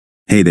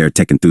Hey there,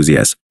 tech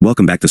enthusiasts.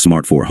 Welcome back to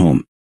Smart 4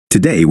 Home.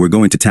 Today, we're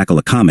going to tackle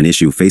a common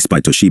issue faced by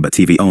Toshiba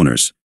TV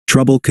owners: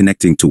 trouble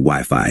connecting to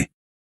Wi-Fi.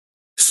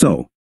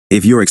 So,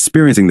 if you're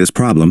experiencing this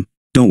problem,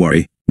 don't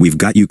worry, we've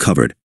got you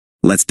covered.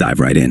 Let's dive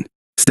right in.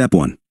 Step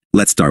 1.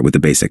 Let's start with the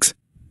basics.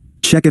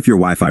 Check if your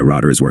Wi-Fi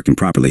router is working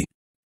properly.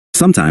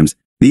 Sometimes,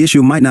 the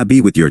issue might not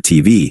be with your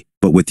TV,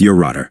 but with your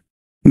router.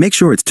 Make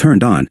sure it's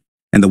turned on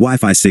and the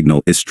Wi-Fi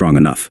signal is strong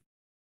enough.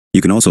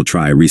 You can also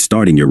try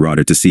restarting your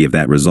router to see if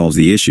that resolves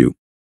the issue.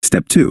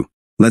 Step 2.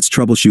 Let's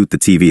troubleshoot the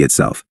TV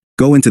itself.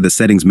 Go into the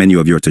settings menu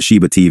of your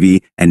Toshiba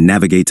TV and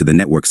navigate to the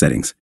network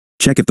settings.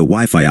 Check if the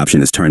Wi-Fi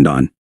option is turned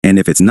on, and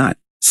if it's not,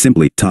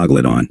 simply toggle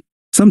it on.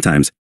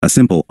 Sometimes, a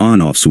simple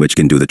on-off switch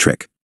can do the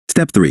trick.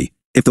 Step 3.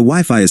 If the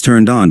Wi-Fi is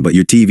turned on but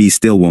your TV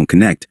still won't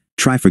connect,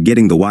 try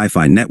forgetting the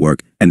Wi-Fi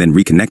network and then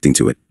reconnecting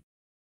to it.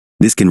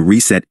 This can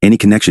reset any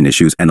connection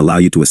issues and allow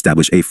you to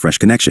establish a fresh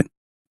connection.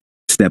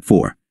 Step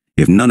 4.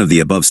 If none of the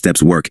above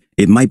steps work,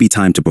 it might be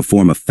time to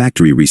perform a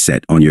factory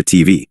reset on your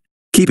TV.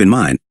 Keep in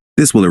mind,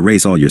 this will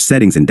erase all your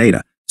settings and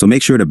data, so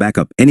make sure to back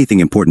up anything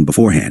important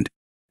beforehand.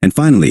 And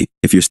finally,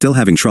 if you're still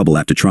having trouble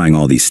after trying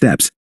all these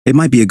steps, it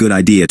might be a good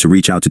idea to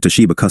reach out to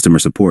Toshiba customer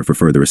support for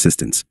further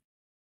assistance.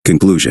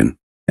 Conclusion.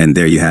 And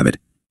there you have it.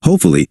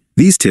 Hopefully,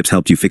 these tips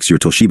helped you fix your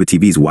Toshiba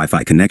TV's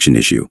Wi-Fi connection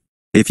issue.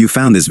 If you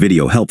found this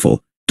video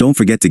helpful, don't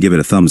forget to give it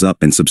a thumbs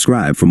up and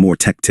subscribe for more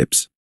tech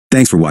tips.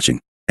 Thanks for watching,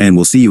 and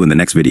we'll see you in the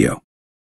next video.